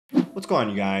What's going on,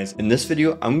 you guys? In this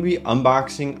video, I'm gonna be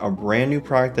unboxing a brand new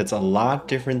product that's a lot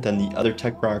different than the other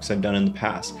tech products I've done in the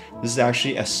past. This is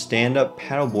actually a stand-up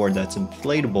paddleboard that's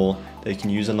inflatable that you can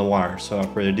use on the water. So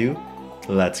without further ado,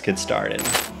 let's get started.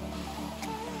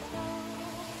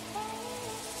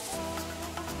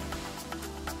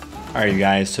 Alright, you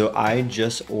guys, so I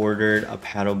just ordered a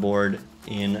paddleboard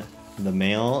in the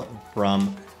mail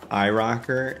from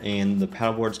iRocker, and the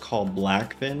paddleboard's called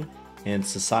Blackfin, and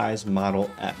it's the size Model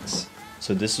X.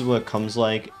 So this is what it comes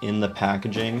like in the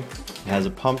packaging. It has a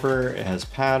pumper, it has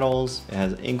paddles, it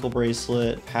has an ankle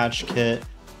bracelet, patch kit,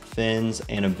 fins,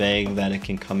 and a bag that it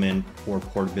can come in for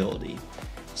portability.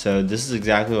 So this is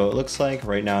exactly what it looks like.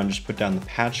 Right now I just put down the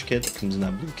patch kit that comes in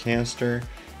that blue canister.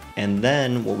 And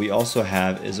then what we also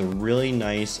have is a really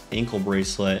nice ankle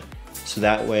bracelet, so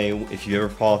that way if you ever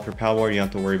fall off your paddleboard, you don't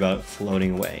have to worry about it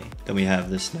floating away. Then we have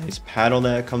this nice paddle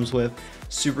that it comes with,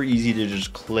 super easy to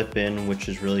just clip in, which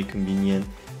is really convenient.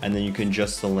 And then you can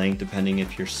adjust the length depending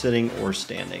if you're sitting or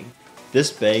standing.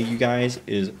 This bag, you guys,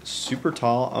 is super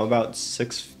tall. I'm about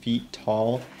 6 feet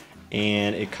tall,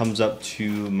 and it comes up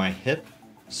to my hip.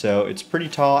 So it's pretty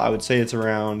tall. I would say it's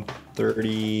around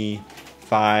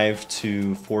 35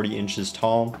 to 40 inches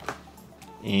tall.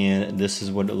 And this is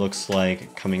what it looks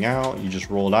like coming out. You just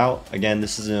roll it out. Again,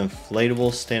 this is an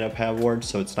inflatable stand-up paddleboard,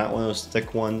 so it's not one of those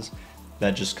thick ones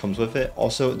that just comes with it.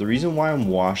 Also, the reason why I'm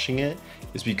washing it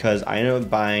is because I ended up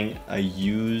buying a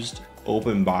used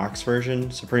open box version.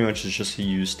 So pretty much it's just a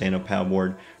used stand-up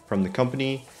paddleboard from the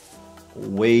company.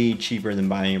 Way cheaper than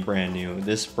buying a brand new.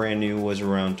 This brand new was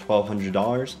around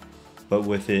 $1,200, but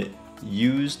with it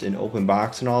used and open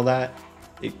box and all that,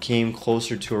 it came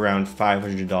closer to around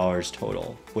 $500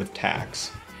 total with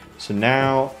tax. So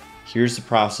now here's the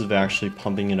process of actually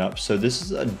pumping it up. So this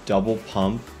is a double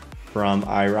pump from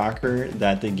iRocker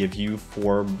that they give you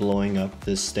for blowing up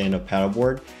this stand-up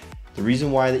paddleboard. The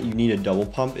reason why that you need a double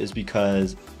pump is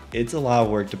because it's a lot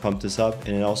of work to pump this up,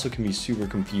 and it also can be super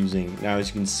confusing. Now, as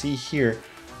you can see here,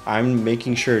 I'm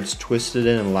making sure it's twisted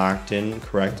in and locked in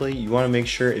correctly. You want to make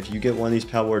sure if you get one of these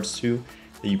paddleboards too,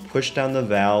 that you push down the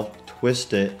valve,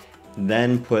 twist it,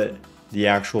 then put the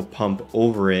actual pump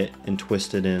over it and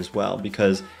twist it in as well.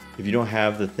 Because if you don't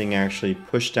have the thing actually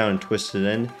pushed down and twisted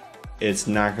in, it's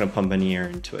not going to pump any air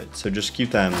into it. So just keep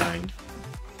that in mind.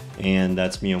 And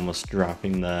that's me almost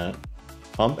dropping the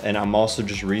pump. And I'm also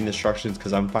just reading the instructions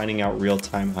because I'm finding out real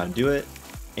time how to do it.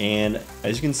 And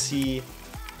as you can see,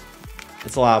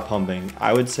 it's a lot of pumping.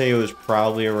 I would say it was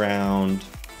probably around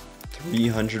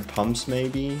 300 pumps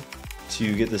maybe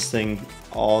to get this thing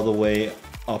all the way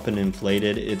up and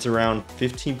inflated. It's around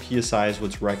 15 psi is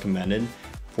what's recommended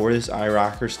for this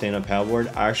iRocker stand-up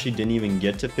paddleboard. I actually didn't even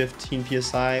get to 15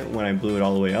 psi when I blew it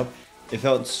all the way up. It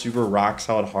felt super rock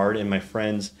solid hard, and my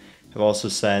friends have also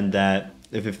said that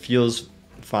if it feels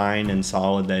fine and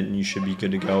solid, then you should be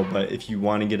good to go. But if you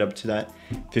want to get up to that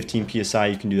 15 psi,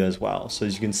 you can do that as well. So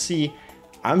as you can see,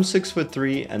 I'm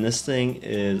 6'3", and this thing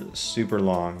is super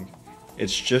long.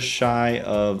 It's just shy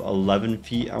of 11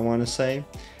 feet, I want to say.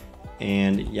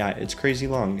 And yeah, it's crazy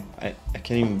long. I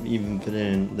can't even fit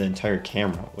in the entire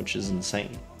camera, which is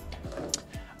insane.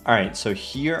 All right, so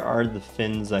here are the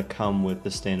fins that come with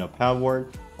the stand-up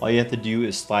paddleboard. All you have to do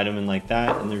is slide them in like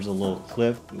that, and there's a little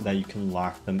clip that you can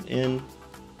lock them in.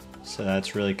 So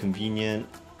that's really convenient.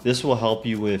 This will help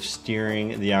you with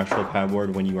steering the actual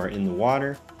paddleboard when you are in the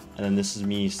water. And then this is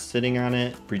me sitting on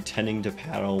it, pretending to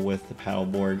paddle with the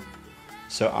paddleboard.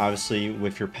 So obviously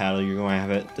with your paddle, you're going to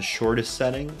have it the shortest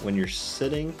setting when you're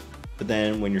sitting, but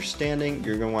then when you're standing,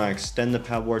 you're going to want to extend the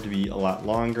paddleboard to be a lot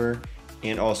longer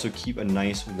and also keep a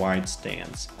nice wide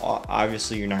stance.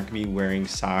 Obviously you're not going to be wearing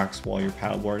socks while you're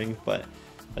paddleboarding, but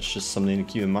that's just something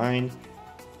to keep in mind.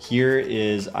 Here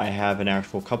is, I have an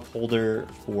actual cup holder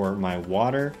for my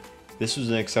water. This was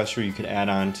an accessory you could add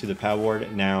on to the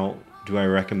paddleboard. Now, do I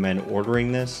recommend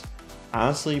ordering this?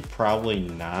 Honestly, probably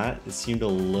not. It seemed a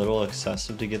little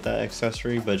excessive to get that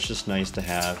accessory, but it's just nice to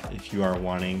have if you are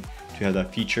wanting to have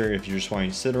that feature, if you're just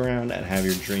wanting to sit around and have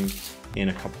your drink in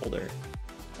a cup holder.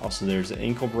 Also, there's the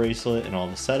ankle bracelet and all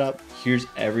the setup. Here's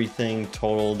everything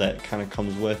total that kind of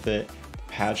comes with it. The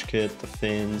patch kit, the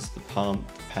fins, the pump,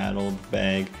 the paddle, the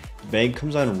bag. The bag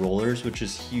comes on rollers, which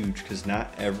is huge because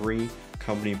not every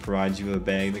company provides you a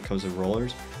bag that comes with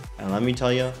rollers. And let me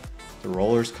tell you, the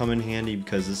rollers come in handy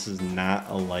because this is not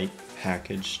a light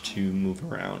package to move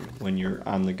around when you're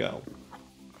on the go.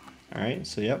 All right,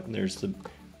 so yep, there's the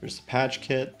patch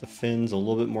kit, the fins a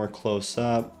little bit more close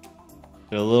up.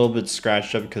 They're a little bit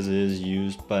scratched up because it is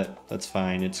used, but that's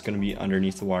fine. It's going to be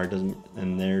underneath the water,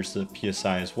 and there's the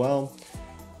PSI as well.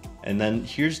 And then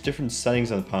here's different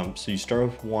settings on the pump. So you start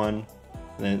with 1,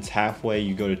 and then it's halfway,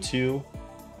 you go to 2,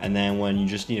 and then when you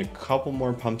just need a couple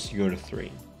more pumps, you go to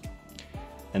 3.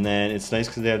 And then it's nice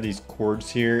because they have these cords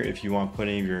here if you want to put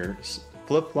any of your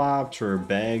flip-flops or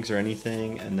bags or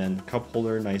anything, and then cup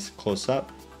holder, nice close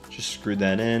up. Just screw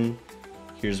that in.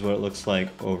 Here's what it looks like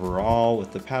overall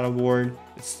with the paddleboard.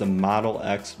 It's the Model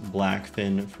X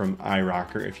Blackfin from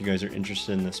iRocker if you guys are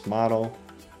interested in this model.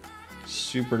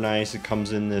 Super nice. It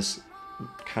comes in this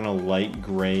kind of light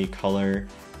gray color.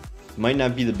 Might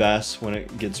not be the best when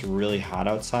it gets really hot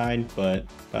outside, but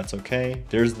that's okay.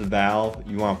 There's the valve.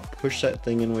 You want to push that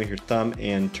thing in with your thumb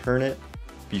and turn it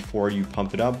before you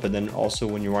pump it up, but then also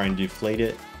when you're wanting to deflate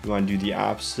it, you want to do the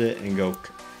opposite and go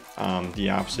the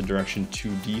opposite direction to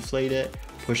deflate it.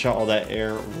 Push out all that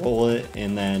air, roll it,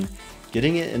 and then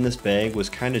getting it in this bag was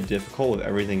kind of difficult with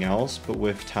everything else, but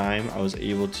with time I was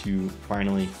able to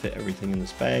finally fit everything in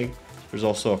this bag. There's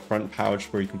also a front pouch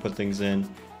where you can put things in,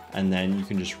 and then you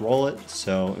can just roll it,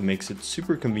 so it makes it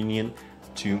super convenient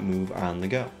to move on the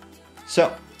go.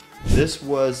 So this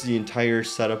was the entire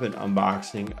setup and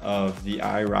unboxing of the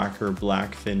iRocker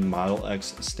Blackfin Model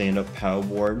X stand-up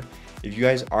paddleboard. If you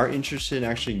guys are interested in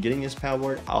actually getting this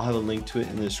paddleboard, I'll have a link to it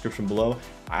in the description below.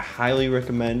 I highly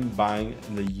recommend buying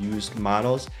the used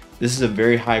models. This is a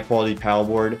very high quality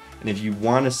paddleboard, and if you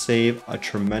want to save a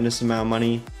tremendous amount of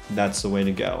money, that's the way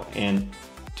to go. And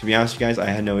to be honest with you guys, I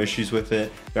had no issues with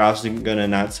it. They're obviously gonna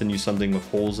not send you something with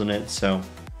holes in it, so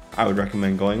I would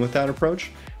recommend going with that approach.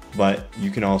 But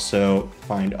you can also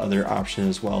find other options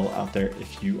as well out there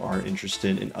if you are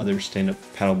interested in other stand-up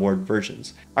paddleboard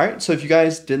versions. All right, so if you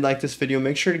guys did like this video,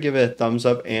 make sure to give it a thumbs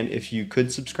up, and if you could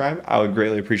subscribe, I would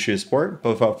greatly appreciate your support.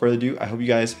 But without further ado, I hope you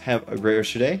guys have a great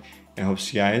rest of your day, and I hope to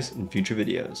see you guys in future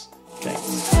videos.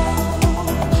 Thanks.